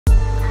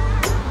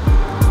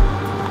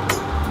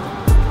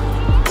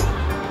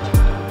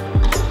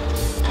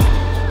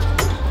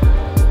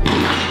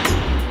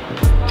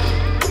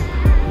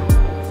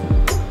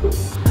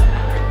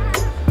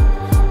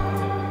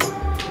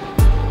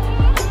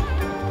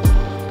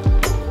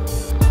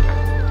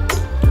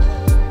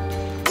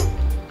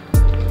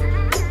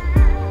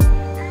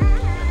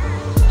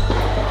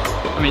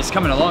it's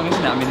coming along,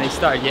 isn't it? I mean, they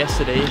started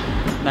yesterday,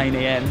 9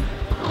 AM,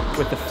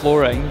 with the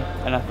flooring,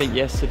 and I think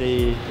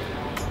yesterday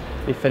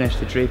they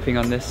finished the draping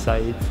on this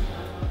side.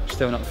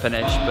 Still not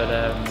finished, but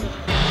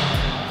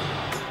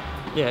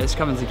yeah, it's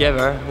coming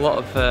together. A lot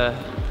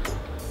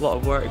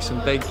of work,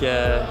 some big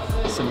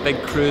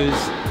crews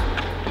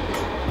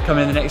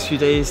coming in the next few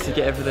days to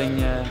get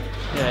everything,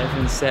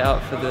 everything set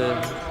up for the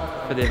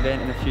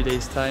event in a few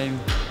days' time.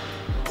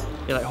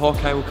 Yeah, like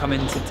Hawkeye will come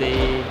in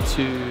today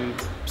to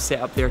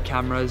set up their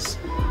cameras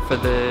for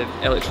the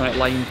electronic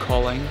line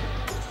calling.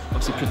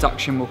 Obviously,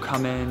 production will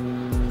come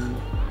in,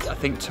 I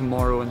think,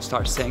 tomorrow and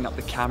start setting up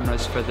the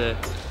cameras for the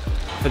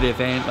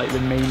event. Like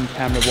the main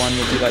camera one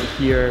will be like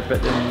here,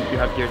 but then you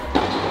have your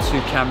 2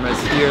 cameras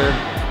here.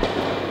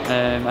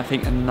 I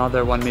think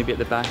another one maybe at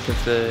the back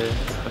of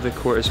the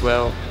court as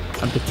well,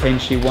 and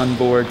potentially one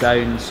board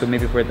down. So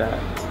maybe where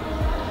that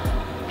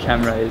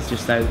camera is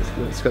just now,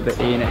 it's got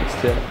the A next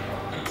to it,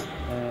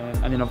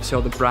 and then obviously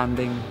all the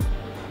branding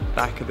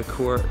back of the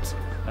court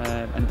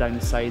and down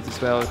the sides as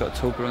well. I've got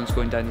Toblerones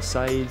going down the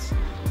sides.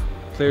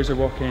 Players are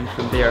walking in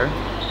from there.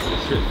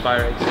 The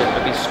fire exit.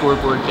 There'll be a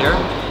scoreboard there,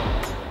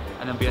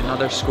 and there'll be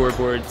another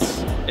scoreboard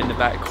in the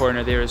back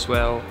corner there as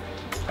well.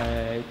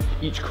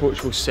 Each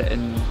coach will sit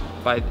in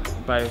by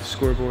a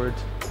scoreboard,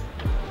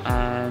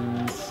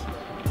 and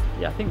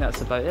yeah, I think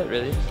that's about it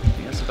really. I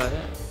think that's about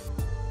it.